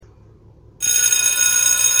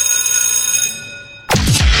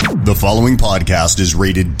following podcast is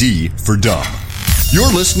rated D for dumb.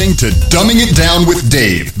 You're listening to Dumbing It Down with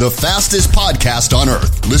Dave, the fastest podcast on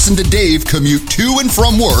earth. Listen to Dave commute to and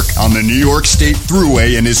from work on the New York State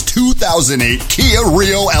Thruway in his 2008 Kia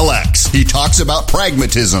Rio LX. He talks about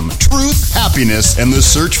pragmatism, truth, happiness, and the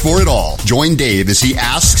search for it all. Join Dave as he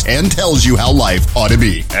asks and tells you how life ought to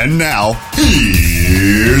be. And now,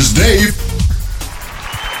 here's Dave.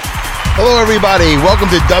 Hello, everybody. Welcome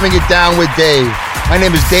to Dumbing It Down with Dave. My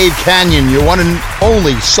name is Dave Canyon, your one and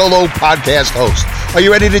only solo podcast host. Are you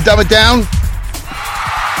ready to dumb it down?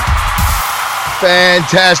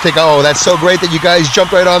 Fantastic. Oh, that's so great that you guys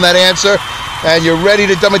jumped right on that answer. And you're ready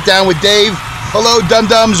to dumb it down with Dave. Hello,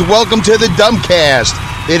 dum-dums. Welcome to the Dumbcast.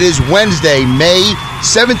 It is Wednesday, May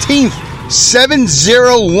 17th,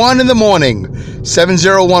 7:01 in the morning.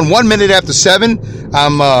 7:01, 1 minute after 7.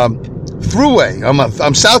 Thruway.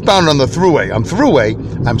 I'm southbound on the Thruway.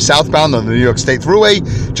 I'm southbound on the New York State Thruway,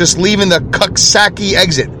 just leaving the Coxsackie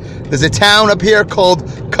exit. There's a town up here called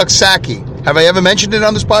Coxsackie. Have I ever mentioned it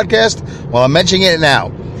on this podcast? Well, I'm mentioning it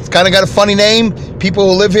now. It's kind of got a funny name. People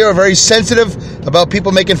who live here are very sensitive about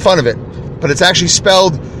people making fun of it. But it's actually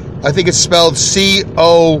spelled, I think it's spelled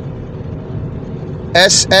C-O-X-S.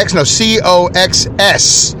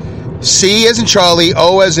 C as in Charlie,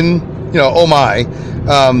 O as in, oh my.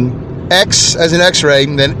 X as in X-ray,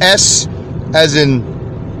 and then S as in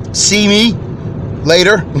see me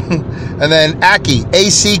later, and then Aki,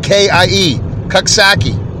 A-C-K-I-E,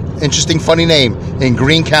 Coxsackie. Interesting, funny name in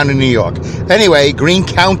Greene County, New York. Anyway, Greene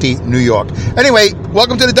County, New York. Anyway,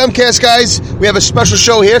 welcome to the Dumbcast, guys. We have a special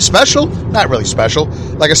show here. Special? Not really special.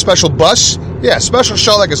 Like a special bus? Yeah, special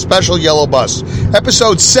show like a special yellow bus.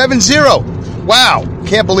 Episode 70. Wow,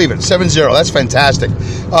 can't believe it. 70. That's fantastic.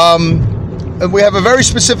 We have a very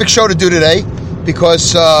specific show to do today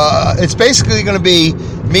because it's basically going to be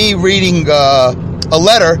me reading a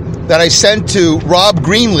letter that I sent to Rob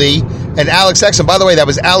Greenlee and Alex Exum. By the way, that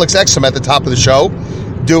was Alex Exum at the top of the show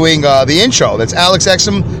doing the intro. That's Alex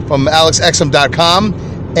Exum from alexexum.com,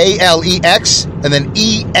 A-L-E-X, and then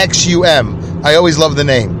E-X-U-M. I always love the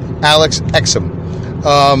name, Alex Exum.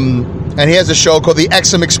 And he has a show called The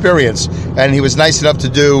Exum Experience, and he was nice enough to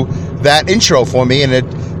do that intro for me, and it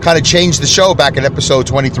kind of changed the show back in episode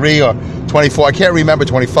 23 or 24. I can't remember,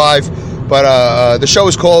 25, but the show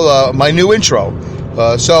is called My New Intro.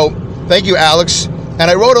 So thank you, Alex. And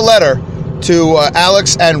I wrote a letter to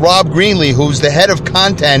Alex and Rob Greenlee, who's the head of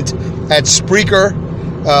content at Spreaker.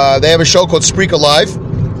 They have a show called Spreaker Live,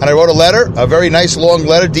 and I wrote a letter, a very nice long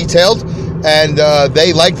letter, detailed, and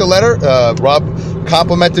they liked the letter. Rob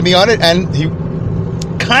complimented me on it, and he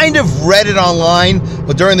kind of read it online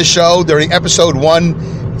during the show, during episode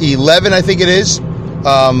 111, I think it is.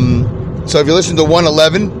 So if you listen to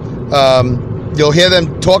 111, you'll hear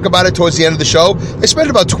them talk about it towards the end of the show. They spent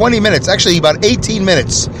about 20 minutes, actually about 18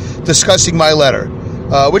 minutes, discussing my letter,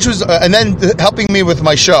 which was, and then helping me with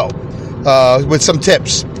my show, with some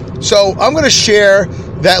tips. So I'm going to share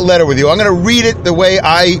that letter with you. I'm going to read it the way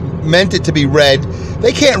I meant it to be read.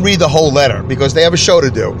 They can't read the whole letter because they have a show to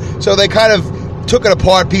do. So they kind of took it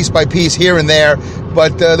apart piece by piece here and there.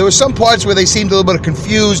 But there were some parts where they seemed a little bit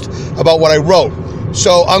confused about what I wrote.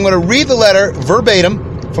 So I'm going to read the letter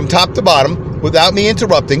verbatim from top to bottom without me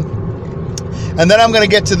interrupting. And then I'm going to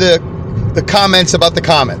get to the comments about the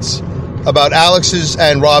comments, about Alex's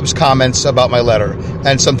and Rob's comments about my letter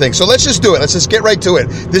and some things. So let's just do it. Let's just get right to it.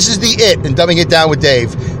 This is the it in Dumbing It Down with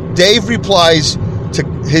Dave. Dave replies to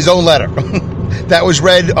his own letter that was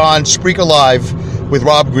read on Spreaker Live with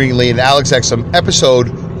Rob Greenlee and Alex Exum, episode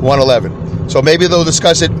 111. So maybe they'll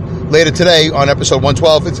discuss it later today on episode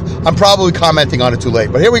 112. I'm probably commenting on it too late,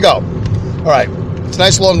 but here we go. All right. It's a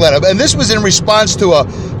nice long letter. And this was in response to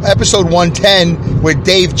episode 110 where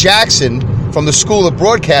Dave Jackson from the School of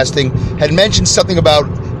Broadcasting had mentioned something about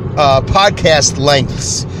podcast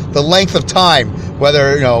lengths, the length of time,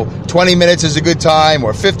 whether 20 minutes is a good time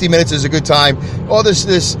or 50 minutes is a good time. All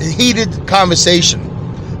this heated conversation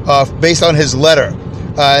based on his letter.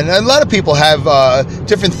 And a lot of people have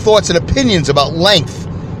different thoughts and opinions about length.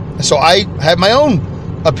 So I have my own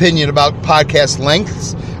opinion about podcast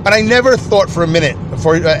lengths. And I never thought for a minute,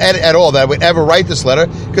 at all, that I would ever write this letter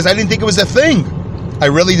because I didn't think it was a thing. I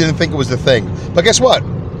really didn't think it was the thing. But guess what?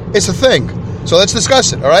 It's a thing. So let's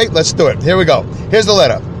discuss it, all right? Let's do it. Here we go. Here's the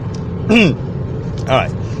letter. All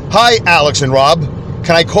right. Hi, Alex and Rob.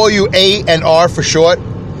 Can I call you A and R for short?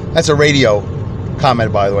 That's a radio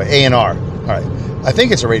comment, by the way. A and R. All right. I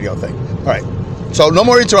think it's a radio thing. All right. So no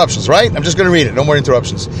more interruptions, right? I'm just going to read it. No more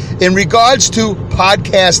interruptions. In regards to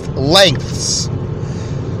podcast lengths,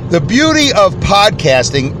 the beauty of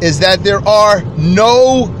podcasting is that there are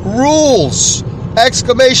no rules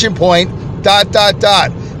exclamation point, ...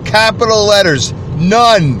 capital letters,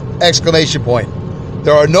 none, exclamation point.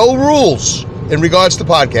 There are no rules in regards to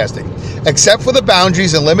podcasting, except for the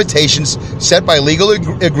boundaries and limitations set by legal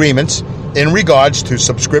agreements in regards to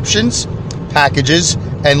subscriptions, packages,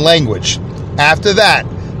 and language. After that,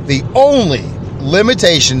 the only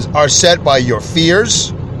limitations are set by your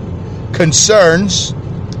fears, concerns,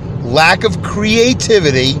 lack of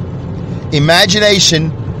creativity,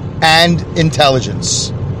 imagination, and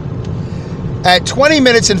intelligence. At 20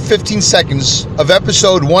 minutes and 15 seconds of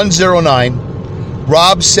episode 109,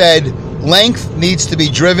 Rob said length needs to be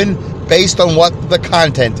driven based on what the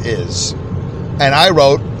content is. And I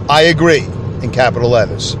wrote, I agree, in capital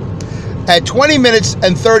letters. At 20 minutes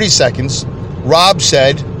and 30 seconds, Rob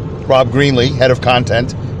Greenlee, head of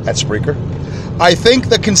content at Spreaker, I think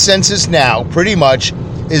the consensus now pretty much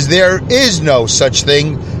is there is no such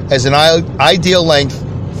thing as an ideal length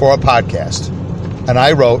for a podcast. And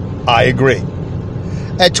I wrote, I agree.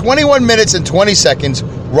 At 21 minutes and 20 seconds,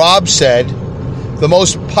 Rob said, the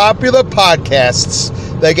most popular podcasts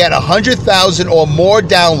that get 100,000 or more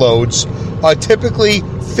downloads are typically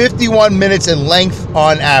 51 minutes in length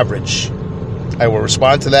on average. I will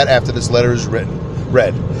respond to that after this letter is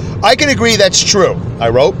read. I can agree that's true, I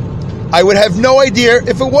wrote. I would have no idea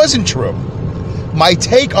if it wasn't true. My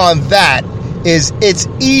take on that is it's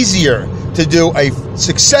easier to do a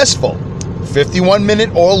successful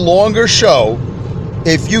 51-minute or longer show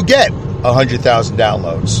if you get 100,000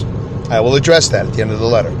 downloads. I will address that at the end of the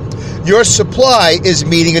letter. Your supply is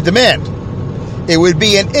meeting a demand. It would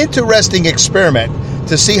be an interesting experiment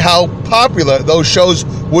to see how popular those shows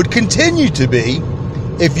would continue to be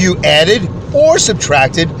if you added or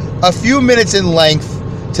subtracted a few minutes in length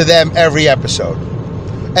to them every episode.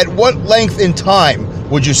 At what length in time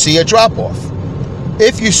would you see a drop-off?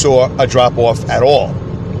 If you saw a drop-off at all.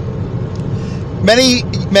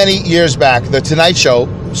 Many years back, The Tonight Show,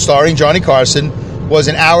 starring Johnny Carson, was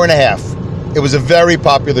an hour and a half. It was a very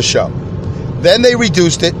popular show. Then they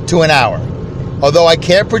reduced it to an hour. Although I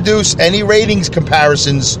can't produce any ratings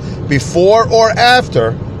comparisons before or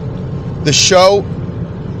after the show,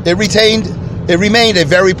 it remained a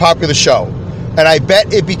very popular show. And I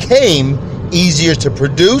bet it became easier to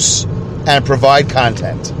produce and provide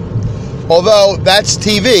content. Although that's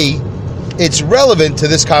TV, it's relevant to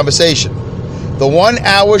this conversation. The 1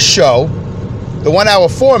 hour show, the 1 hour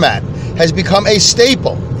format, has become the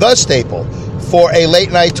staple for a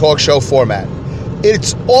late night talk show format.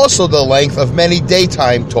 It's also the length of many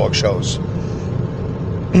daytime talk shows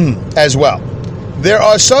as well. There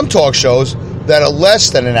are some talk shows that are less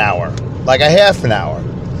than an hour, like a half an hour.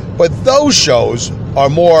 But those shows are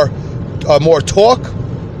more talk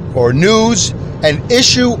or news and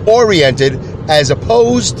issue oriented as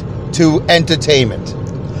opposed to entertainment.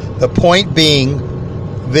 The point being,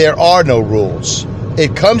 there are no rules.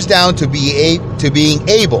 It comes down to being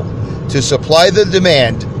able to supply the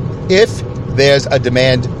demand if there's a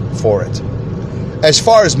demand for it. As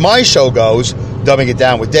far as my show goes, Dumbing It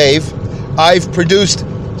Down with Dave, I've produced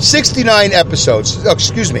 69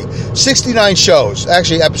 shows,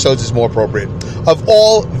 actually episodes is more appropriate, of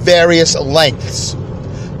all various lengths.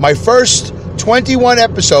 My first 21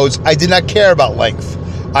 episodes, I did not care about length.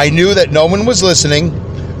 I knew that no one was listening,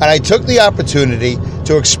 and I took the opportunity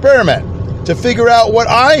to experiment, to figure out what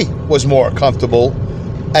I was more comfortable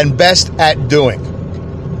and best at doing.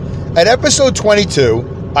 At episode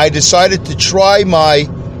 22, I decided to try my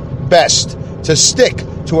best to stick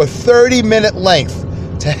to a 30-minute length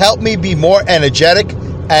to help me be more energetic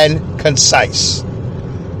and concise.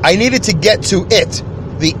 I needed to get to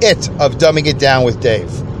the it of Dumbing It Down with Dave.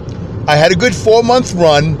 I had a good 4-month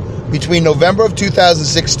run between November of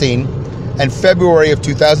 2016 and February of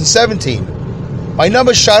 2017. My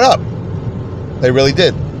numbers shot up. They really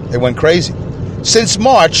did. They went crazy. Since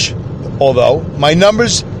March, although, my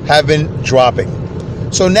numbers have been dropping.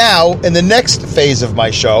 So now, in the next phase of my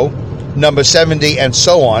show, number 70 and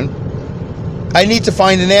so on, I need to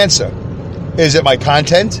find an answer. Is it my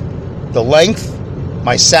content, the length,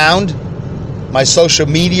 my sound, my social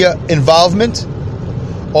media involvement?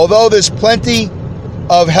 Although there's plenty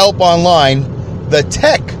of help online, the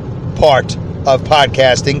tech part of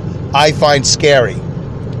podcasting I find scary,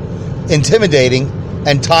 intimidating,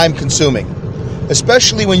 and time-consuming,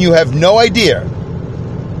 especially when you have no idea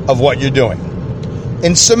of what you're doing.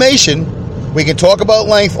 In summation, we can talk about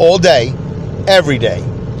length all day, every day.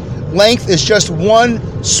 Length is just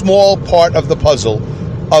one small part of the puzzle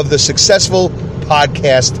of the successful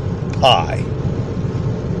podcast pie.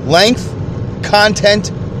 Length, content,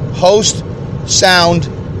 host, sound,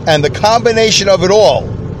 and the combination of it all,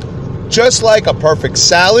 just like a perfect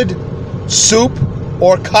salad, soup,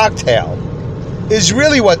 or cocktail is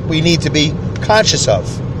really what we need to be conscious of.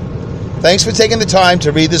 Thanks for taking the time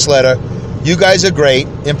to read this letter. You guys are great,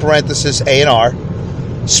 in parenthesis, A&R,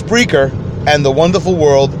 Spreaker, and the wonderful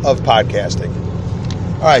world of podcasting.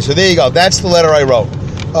 All right, so there you go. That's the letter I wrote.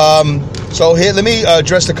 So here, let me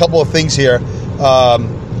address a couple of things here.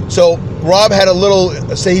 So Rob had a little.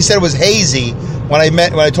 He said it was hazy when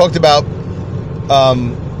I talked about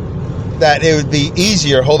that it would be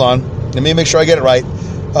easier. Hold on, let me make sure I get it right.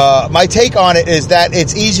 My take on it is that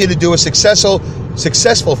it's easier to do a successful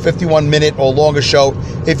 51-minute or longer show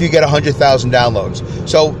if you get 100,000 downloads.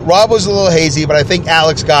 So Rob was a little hazy, but I think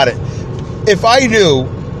Alex got it. If I knew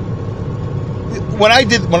when I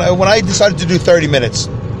decided to do 30 minutes,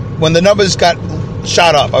 when the numbers got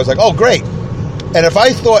shot up, I was like, oh, great. And if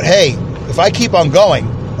I thought, hey, if I keep on going,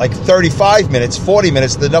 like 35 minutes, 40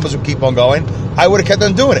 minutes, the numbers would keep on going, I would have kept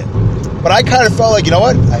on doing it. But I kind of felt like, you know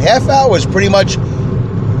what? A half hour is pretty much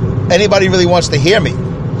anybody really wants to hear me.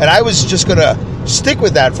 And I was just going to stick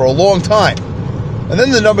with that for a long time. And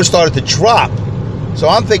then the numbers started to drop. So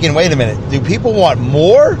I'm thinking, wait a minute, do people want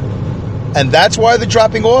more? And that's why they're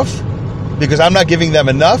dropping off? Because I'm not giving them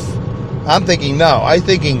enough? I'm thinking, no. I'm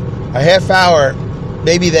thinking a half hour,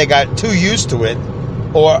 maybe they got too used to it,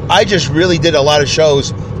 or I just really did a lot of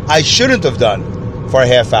shows I shouldn't have done for a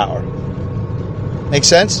half hour. Make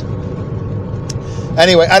sense?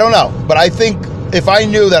 Anyway, I don't know. But I think if I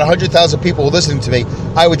knew that 100,000 people were listening to me,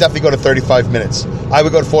 I would definitely go to 35 minutes. I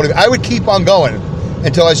would go to 40. I would keep on going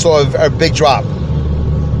until I saw a big drop.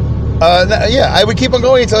 I would keep on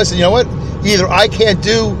going until I said, you know what? Either I can't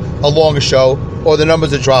do a longer show or the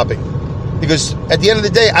numbers are dropping. Because at the end of the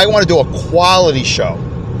day, I want to do a quality show.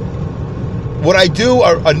 Would I do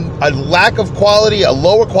a lack of quality, a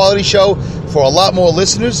lower quality show for a lot more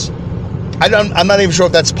listeners? I'm not even sure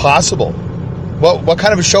if that's possible. What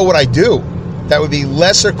kind of a show would I do that would be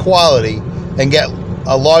lesser quality and get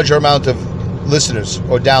a larger amount of listeners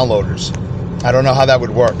or downloaders? I don't know how that would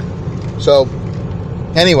work. So,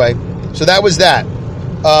 anyway, so that was that.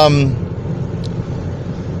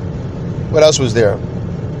 What else was there?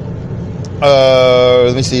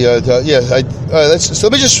 Let me see. Let me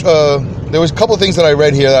just. There was a couple of things that I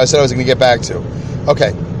read here that I said I was going to get back to.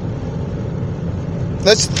 Okay.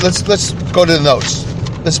 Let's go to the notes.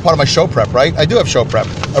 This is part of my show prep, right? I do have show prep.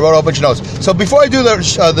 I wrote a whole bunch of notes. So before I do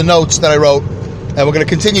the notes that I wrote, and we're going to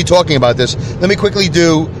continue talking about this, let me quickly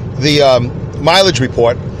do the mileage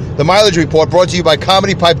report. The mileage report brought to you by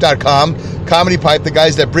ComedyPipe.com. Comedy Pipe, the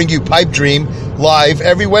guys that bring you Pipe Dream live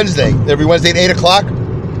every Wednesday at 8 o'clock.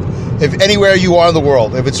 If anywhere you are in the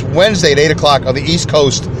world, if it's Wednesday at 8 o'clock on the East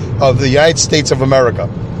Coast of the United States of America,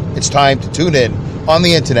 it's time to tune in on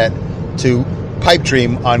the internet to Pipe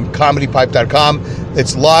Dream on ComedyPipe.com.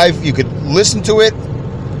 It's live. You could listen to it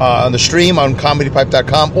on the stream on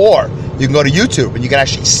ComedyPipe.com, or you can go to YouTube and you can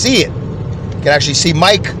actually see it. You can actually see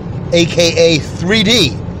Mike, a.k.a.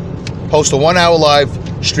 3D, post a 1 hour live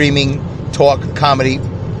streaming talk, comedy,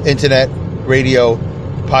 internet, radio,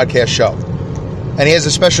 podcast show. And he has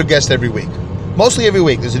a special guest every week. Mostly every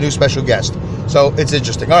week, there's a new special guest. So it's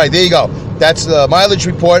interesting. All right, there you go. That's the mileage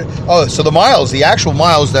report. Oh, so the actual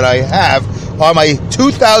miles that I have are my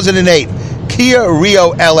 2008 Kia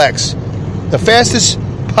Rio LX. The fastest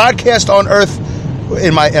podcast on earth,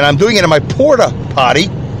 and I'm doing it in my porta potty.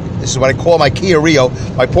 This is what I call my Kia Rio,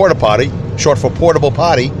 my porta potty, short for portable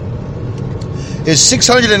potty, is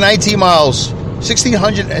 619 miles,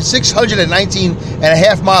 619 and a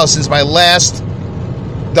half miles since my last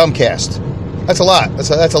Dumbcast. That's a lot.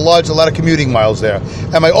 That's a lot of commuting miles there.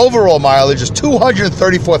 And my overall mileage is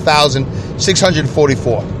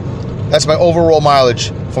 234,644. That's my overall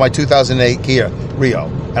mileage for my 2008 Kia Rio.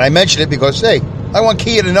 And I mention it because, hey, I want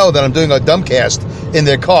Kia to know that I'm doing a Dumbcast in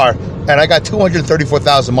their car, and I got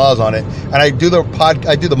 234,000 miles on it. And I do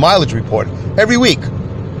the mileage report every week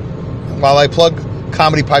while I plug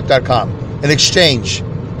ComedyPipe.com. In exchange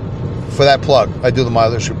for that plug, I do the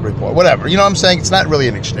mileage report. Whatever. You know what I'm saying? It's not really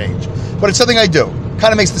an exchange, but it's something I do.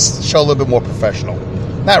 Kind of makes the show a little bit more professional.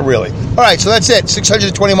 Not really. All right, so that's it.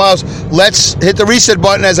 620 miles. Let's hit the reset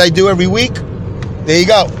button as I do every week. There you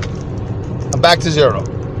go. I'm back to zero.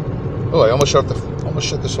 Oh, I almost shut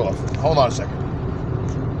this off. Hold on a second.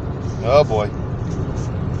 Oh boy.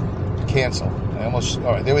 Cancel. All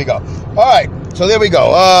right, there we go. All right, so there we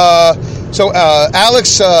go.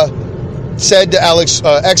 Alex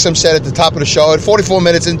XM said at the top of the show, at 44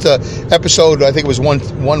 minutes into episode, I think it was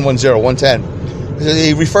 110,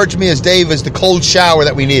 he referred to me as Dave as the cold shower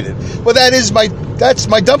that we needed. Well, that's my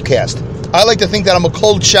Dumpcast. I like to think that I'm a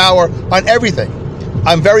cold shower on everything.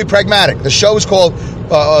 I'm very pragmatic. The show is called,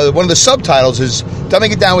 one of the subtitles is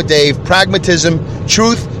Dumbing It Down with Dave, pragmatism,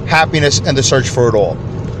 truth, happiness, and the search for it all.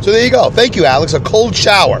 So there you go. Thank you, Alex. A cold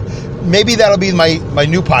shower. Maybe that'll be my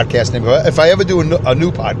new podcast name. If I ever do a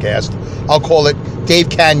new podcast, I'll call it Dave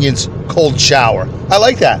Canyon's Cold Shower. I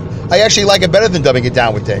like that. I actually like it better than Dumbing It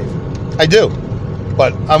Down with Dave. I do.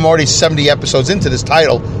 But I'm already 70 episodes into this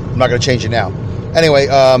title. I'm not going to change it now. Anyway,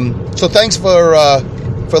 so thanks for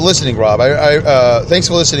listening, Rob. Thanks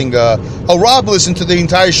for listening. Rob listened to the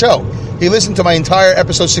entire show. He listened to my entire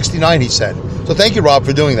episode 69, he said. So thank you, Rob,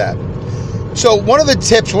 for doing that. So one of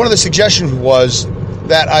the suggestions was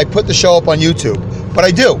that I put the show up on YouTube. But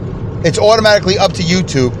I do. It's automatically up to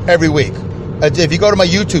YouTube every week. If you go to my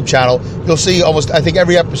YouTube channel, you'll see almost, I think,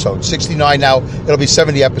 every episode. 69 now, it'll be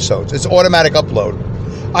 70 episodes. It's automatic upload.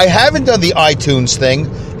 I haven't done the iTunes thing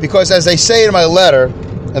because, as they say in my letter,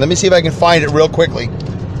 and let me see if I can find it real quickly.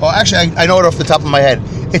 Well, actually, I know it off the top of my head.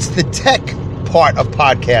 It's the tech part of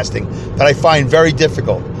podcasting that I find very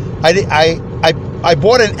difficult. I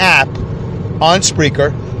bought an app on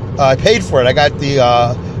Spreaker. I paid for it. I got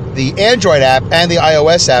the Android app and the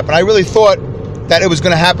iOS app, and I really thought that it was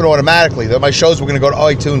going to happen automatically, that my shows were going to go to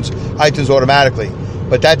iTunes automatically,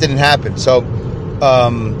 but that didn't happen. So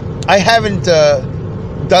I haven't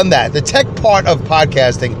done that. The tech part of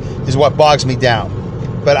podcasting is what bogs me down,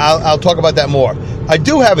 but I'll talk about that more. I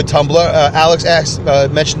do have a Tumblr. Alex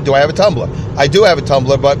mentioned, do I have a Tumblr? I do have a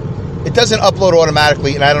Tumblr, but it doesn't upload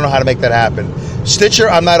automatically, and I don't know how to make that happen. Stitcher,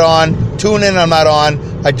 I'm not on. TuneIn, I'm not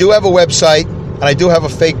on. I do have a website, and I do have a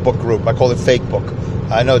Facebook group. I call it Fakebook.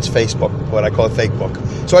 I know it's Facebook, but I call it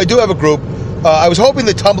Fakebook. So I do have a group. I was hoping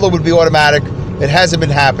the Tumblr would be automatic. It hasn't been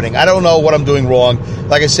happening. I don't know what I'm doing wrong.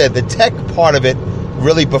 Like I said, the tech part of it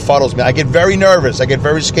really befuddles me. I get very nervous. I get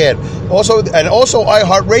very scared. Also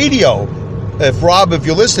iHeartRadio. If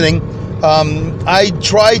you're listening, I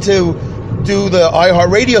try to do the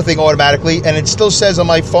iHeartRadio thing automatically, and it still says on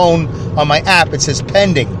my phone, on my app, it says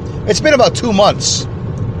pending. It's been about 2 months,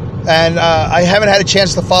 and I haven't had a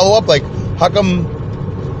chance to follow up. Like, how come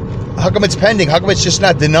it's pending? How come it's just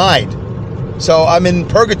not denied? So I'm in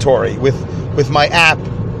purgatory with my app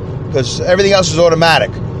because everything else is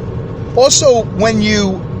automatic. Also, when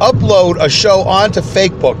you upload a show onto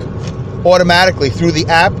Fakebook automatically through the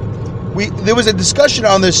app, there was a discussion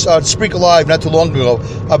on this Spreaker Live not too long ago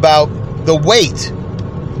about the weight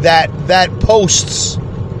that posts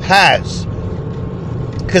has.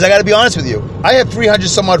 Because I got to be honest with you, I have 300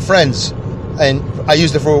 some odd friends, and I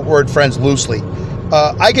use the word friends loosely.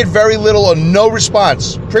 I get very little or no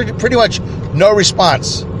response, pretty much no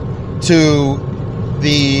response to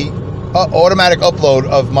the automatic upload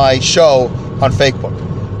of my show on Facebook.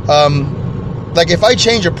 Like if I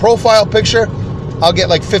change a profile picture, I'll get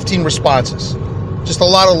like 15 responses. Just a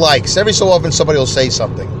lot of likes. Every so often somebody will say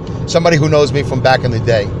something. Somebody who knows me from back in the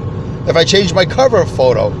day. If I change my cover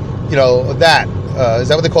photo, is that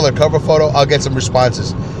what they call it, a cover photo? I'll get some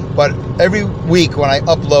responses. But every week when I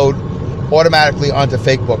upload automatically onto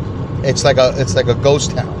Facebook, it's like a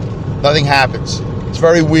ghost town. Nothing happens. It's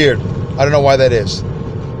very weird. I don't know why that is.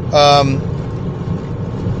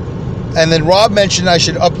 And then Rob mentioned I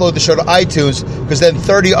should upload the show to iTunes because then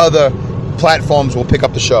 30 other platforms will pick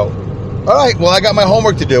up the show. All right, well, I got my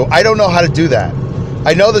homework to do. I don't know how to do that.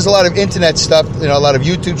 I know there's a lot of internet stuff, a lot of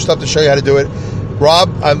YouTube stuff to show you how to do it. Rob,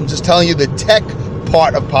 I'm just telling you, the tech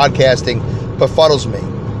part of podcasting befuddles me.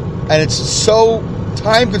 And it's so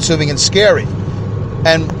time-consuming and scary.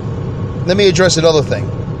 And let me address another thing.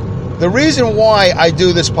 The reason why I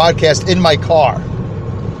do this podcast in my car,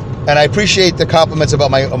 and I appreciate the compliments about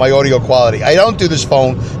my audio quality. I don't do this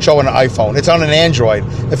show on an iPhone. It's on an Android.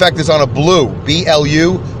 In fact, it's on a Blue,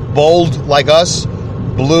 B-L-U, bold like us,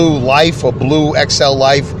 Blue Life or Blue XL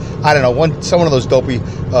Life. I don't know, some one of those dopey,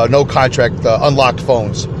 no contract, unlocked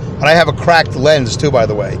phones. And I have a cracked lens too, by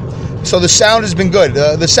the way. So the sound has been good.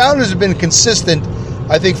 The sound has been consistent,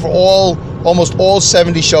 I think, for almost all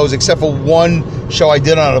 70 shows, except for one show I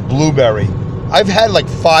did on a Blueberry. I've had like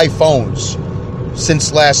 5 phones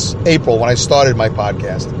since last April when I started my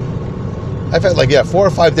podcast. I've had 4 or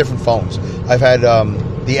 5 different phones. I've had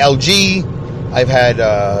the LG, I've had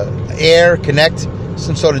Air Connect,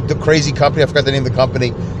 some sort of crazy company. I forgot the name of the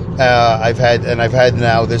company. I've had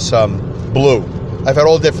now this Blue. I've had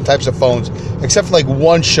all different types of phones, except for like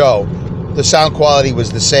one show. The sound quality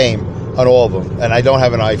was the same on all of them, and I don't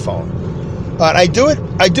have an iPhone. And I do it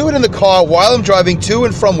in the car while I'm driving to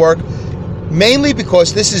and from work, mainly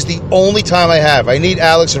because this is the only time I have. I need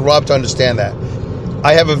Alex and Rob to understand that.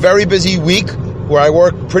 I have a very busy week where I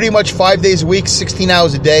work pretty much 5 days a week, 16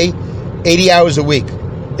 hours a day, 80 hours a week,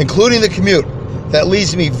 including the commute. That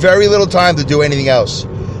leaves me very little time to do anything else.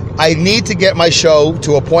 I need to get my show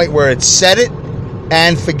to a point where it's set it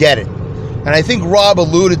and forget it. And I think Rob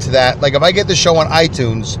alluded to that. Like if I get the show on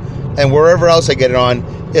iTunes and wherever else I get it on,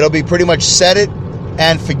 it'll be pretty much set it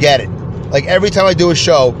and forget it. Like every time I do a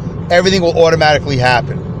show, everything will automatically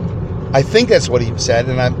happen. I think that's what he said,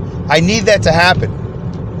 and I need that to happen.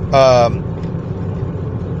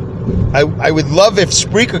 I would love if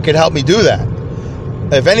Spreaker could help me do that.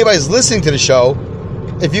 If anybody's listening to the show,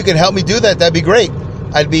 if you can help me do that, that'd be great.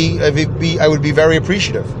 I would be very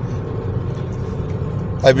appreciative.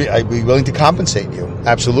 I'd be willing to compensate you.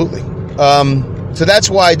 Absolutely. So that's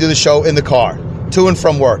why I do the show in the car, to and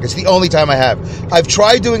from work. It's the only time I have. I've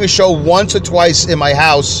tried doing a show once or twice in my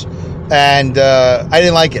house, and I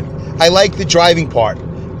didn't like it. I like the driving part.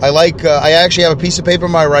 I actually have a piece of paper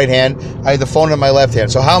in my right hand. I have the phone in my left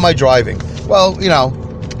hand. So how am I driving? Well,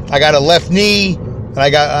 I got a left knee, and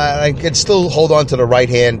I can still hold on to the right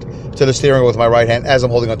hand, to the steering wheel with my right hand as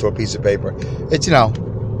I'm holding onto a piece of paper. It's,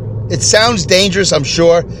 it sounds dangerous, I'm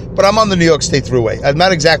sure, but I'm on the New York State Thruway. I'm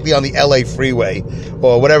not exactly on the LA freeway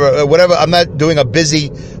or whatever. I'm not doing a busy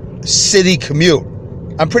city commute.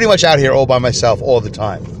 I'm pretty much out here all by myself all the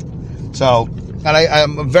time. So, and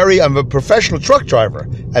I'm a professional truck driver,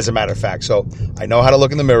 as a matter of fact. So I know how to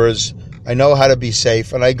look in the mirrors. I know how to be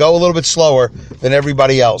safe, and I go a little bit slower than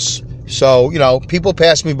everybody else. So, people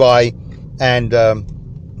pass me by, and,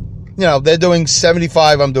 they're doing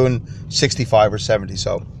 75. I'm doing 65 or 70.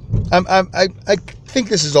 So I think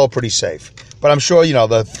this is all pretty safe. But I'm sure,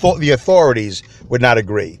 the authorities would not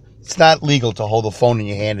agree. It's not legal to hold a phone in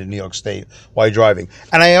your hand in New York State while you're driving.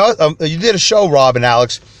 And you did a show, Rob and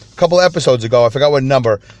Alex, a couple of episodes ago. I forgot what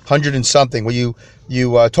number, 100 and something, where you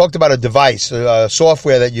talked about a device, a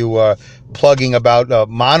software that you were plugging about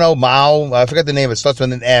Mao. I forgot the name. It starts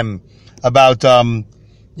with an M. About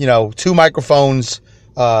 2 microphones,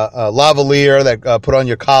 lavalier that put on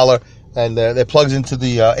your collar, and that plugs into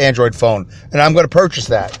the Android phone. And I'm going to purchase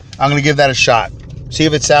that. I'm going to give that a shot. See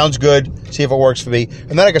if it sounds good. See if it works for me.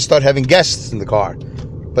 And then I can start having guests in the car.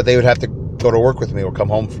 But they would have to go to work with me or come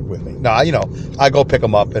home with me. No, I go pick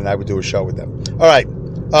them up and I would do a show with them. All right.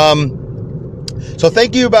 So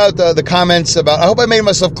thank you about the comments about. I hope I made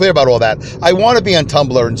myself clear about all that. I want to be on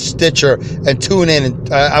Tumblr and Stitcher and TuneIn.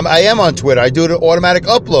 And I am on Twitter. I do an automatic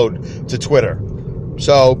upload to Twitter.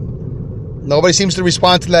 So nobody seems to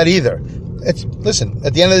respond to that either. Listen,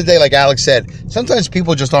 at the end of the day, like Alex said, sometimes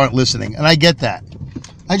people just aren't listening. And I get that.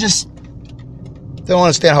 I just don't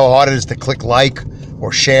understand how hard it is to click like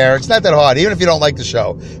or share. It's not that hard, even if you don't like the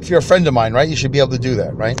show. If you're a friend of mine, right, you should be able to do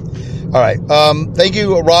that, right? All right. Thank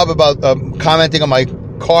you, Rob, about commenting on my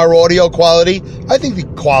car audio quality. I think the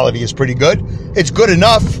quality is pretty good. It's good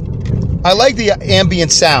enough. I like the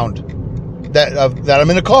ambient sound that I'm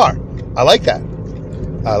in a car. I like that.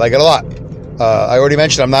 I like it a lot. I already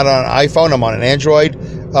mentioned I'm not on an iPhone. I'm on an Android.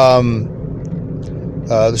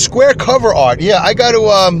 The square cover art. Yeah, I got to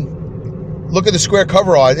look at the square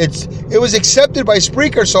cover art. It was accepted by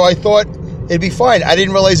Spreaker, so I thought it'd be fine. I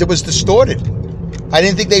didn't realize it was distorted. I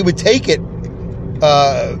didn't think they would take it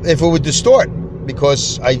if it would distort,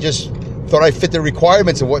 because I just thought I fit the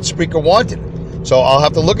requirements of what Spreaker wanted. So I'll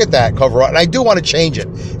have to look at that cover art, and I do want to change it.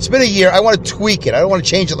 It's been a year. I want to tweak it. I don't want to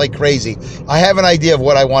change it like crazy. I have an idea of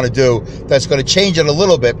what I want to do that's going to change it a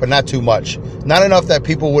little bit, but not too much. Not enough that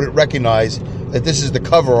people wouldn't recognize that this is the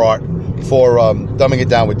cover art for Dumbing It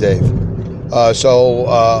Down with Dave. So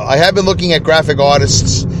I have been looking at graphic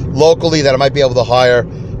artists locally that I might be able to hire.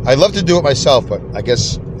 I'd love to do it myself, but I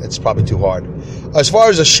guess it's probably too hard. As far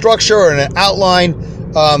as a structure and an outline,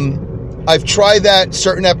 I've tried that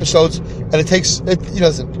certain episodes, and it takes,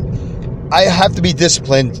 I have to be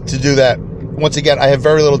disciplined to do that. Once again, I have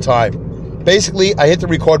very little time. Basically, I hit the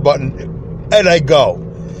record button, and I go.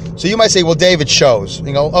 So you might say, well, Dave, it shows.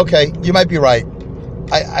 Okay, you might be right.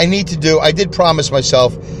 I did promise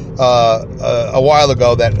myself a while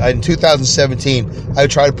ago that in 2017 I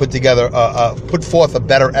would try to put forth a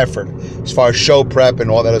better effort as far as show prep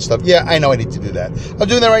and all that other stuff. Yeah, I know I need to do that. I'm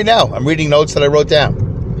doing that right now. I'm reading notes that I wrote down,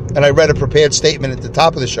 and I read a prepared statement at the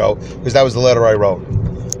top of the show because that was the letter I wrote.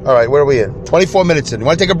 All right, where are we in? 24 minutes in. You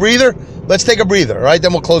want to take a breather? Let's take a breather. All right,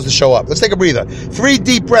 then we'll close the show up. Let's take a breather. 3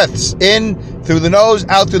 deep breaths in through the nose,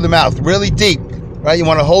 out through the mouth, really deep. Right, you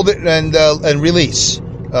want to hold it and release.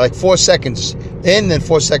 Like 4 seconds in, then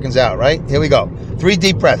 4 seconds out, right? Here we go. 3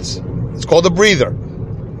 deep breaths. It's called a breather.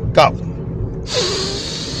 Go.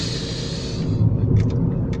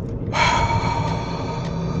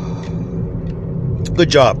 Good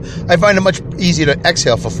job. I find it much easier to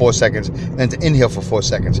exhale for 4 seconds than to inhale for 4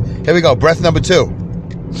 seconds. Here we go. Breath number 2.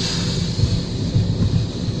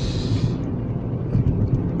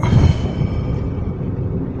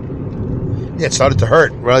 Yeah, it started to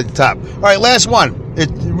hurt right at the top. All right, last one. It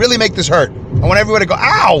really make this hurt. I want everyone to go,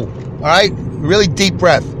 ow! All right? Really deep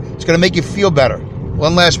breath. It's going to make you feel better.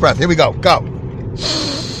 One last breath. Here we go. Go.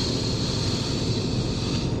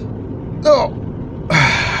 Oh.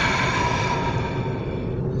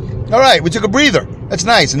 All right, we took a breather. That's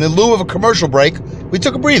nice. In lieu of a commercial break, we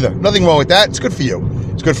took a breather. Nothing wrong with that. It's good for you.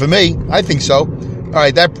 It's good for me. I think so. All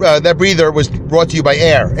right, that breather was brought to you by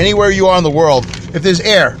air. Anywhere you are in the world, if there's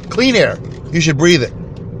air, clean air, you should breathe it.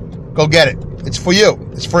 Go get it. It's for you.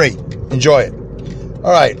 It's free. Enjoy it.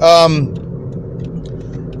 All right.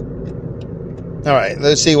 All right,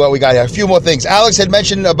 let's see what we got here. A few more things. Alex had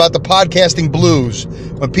mentioned about the podcasting blues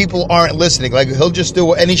when people aren't listening. Like, he'll just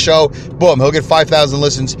do any show, boom, he'll get 5,000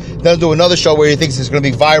 listens. Then he'll do another show where he thinks it's going to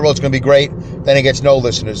be viral, it's going to be great. Then he gets no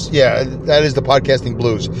listeners. Yeah, that is the podcasting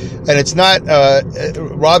blues. And it's not,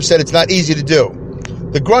 Rob said it's not easy to do.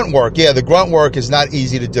 The grunt work, the grunt work is not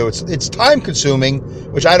easy to do. It's time consuming,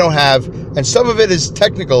 which I don't have. And some of it is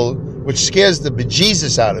technical, which scares the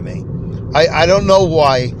bejesus out of me. I don't know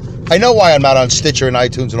why. I know why I'm not on Stitcher and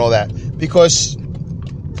iTunes and all that, because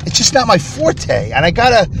it's just not my forte, and I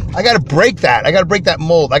gotta break that. I gotta break that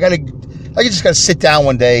mold. I just gotta sit down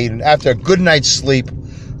one day and after a good night's sleep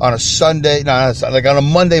on a Sunday, like on a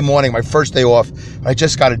Monday morning, my first day off, I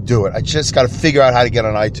just gotta do it. I just gotta figure out how to get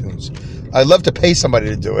on iTunes. I'd love to pay somebody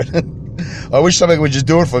to do it. I wish somebody would just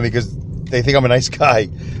do it for me because they think I'm a nice guy.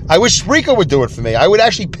 I wish Spreaker would do it for me. I would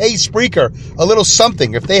actually pay Spreaker a little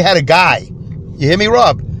something if they had a guy. You hear me,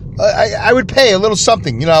 Rob? I would pay a little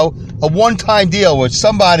something, a one-time deal with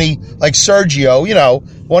somebody like Sergio,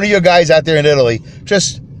 one of your guys out there in Italy,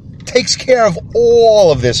 just takes care of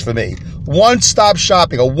all of this for me. One-stop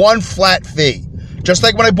shopping, a one-flat fee. Just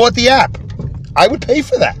like when I bought the app. I would pay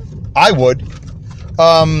for that. I would.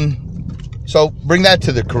 So bring that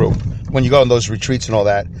to the crew when you go on those retreats and all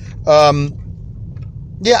that.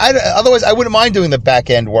 Otherwise I wouldn't mind doing the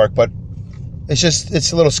back-end work, but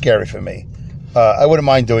it's a little scary for me. I wouldn't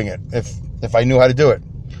mind doing it if I knew how to do it.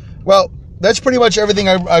 Well, that's pretty much everything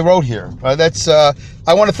I wrote here. I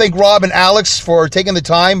want to thank Rob and Alex for taking the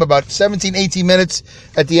time, about 17, 18 minutes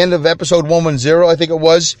at the end of episode 110, I think it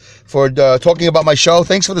was, for talking about my show.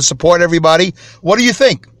 Thanks for the support, everybody. What do you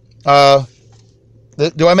think? Do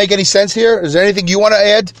I make any sense here? Is there anything you want to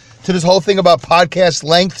add to this whole thing about podcast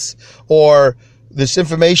lengths or this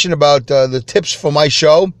information about the tips for my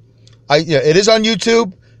show? It is on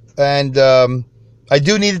YouTube. And I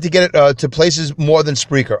do need it to get it to places more than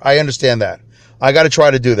Spreaker. I understand that. I got to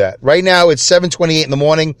try to do that. Right now, it's 7:28 in the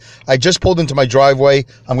morning. I just pulled into my driveway.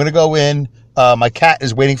 I'm going to go in. My cat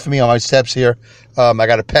is waiting for me on my steps here. I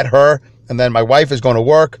got to pet her. And then my wife is going to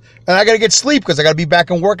work. And I got to get sleep because I got to be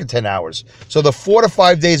back in work in 10 hours. So the 4 to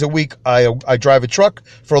 5 days a week I drive a truck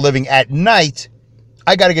for a living at night,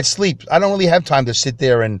 I got to get sleep. I don't really have time to sit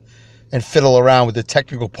there and fiddle around with the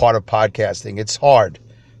technical part of podcasting. It's hard.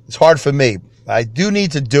 It's hard for me. I do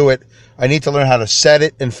need to do it. I need to learn how to set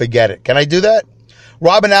it and forget it. Can I do that?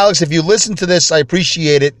 Rob and Alex, if you listen to this, I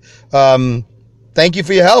appreciate it. Thank you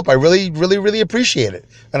for your help. I really, really, really appreciate it.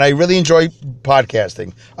 And I really enjoy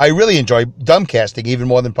podcasting. I really enjoy dumbcasting even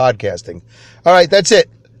more than podcasting. All right, that's it.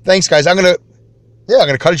 Thanks, guys. I'm going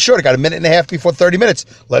to cut it short. I got a minute and a half before 30 minutes.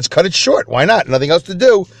 Let's cut it short. Why not? Nothing else to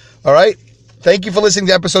do. All right. Thank you for listening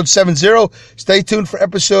to episode 70. Stay tuned for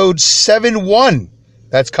episode 71.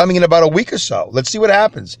 That's coming in about a week or so. Let's see what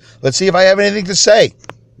happens. Let's see if I have anything to say.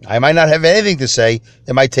 I might not have anything to say.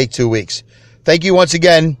 It might take 2 weeks. Thank you once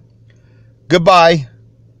again. Goodbye.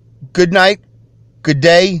 Good night. Good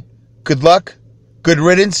day. Good luck. Good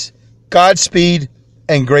riddance. Godspeed.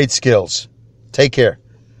 And great skills. Take care.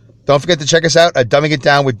 Don't forget to check us out at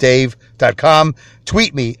dumbingitdownwithdave.com.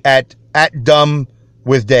 Tweet me at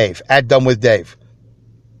dumbwithdave. At dumbwithdave.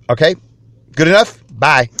 Okay? Good enough?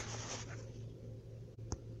 Bye.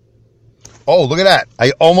 Oh, look at that.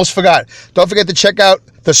 I almost forgot. Don't forget to check out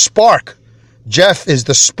The Spark. Jeff is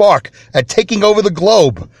The Spark at Taking Over the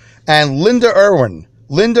Globe. And Linda Irwin.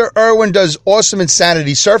 Linda Irwin does Awesome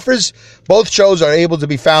Insanity Surfers. Both shows are able to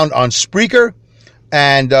be found on Spreaker.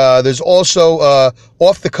 And there's also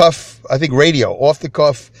Off the Cuff, I think radio. Off the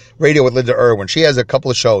Cuff radio with Linda Irwin. She has a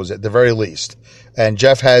couple of shows at the very least. And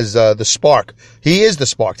Jeff has The Spark. He is The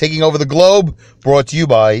Spark. Taking Over the Globe. Brought to you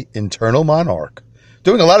by Internal Monarch.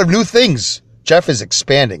 Doing a lot of new things. Jeff is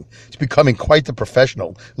expanding. He's becoming quite the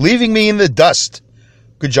professional, leaving me in the dust.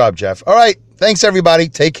 Good job, Jeff. All right. Thanks, everybody.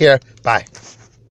 Take care. Bye.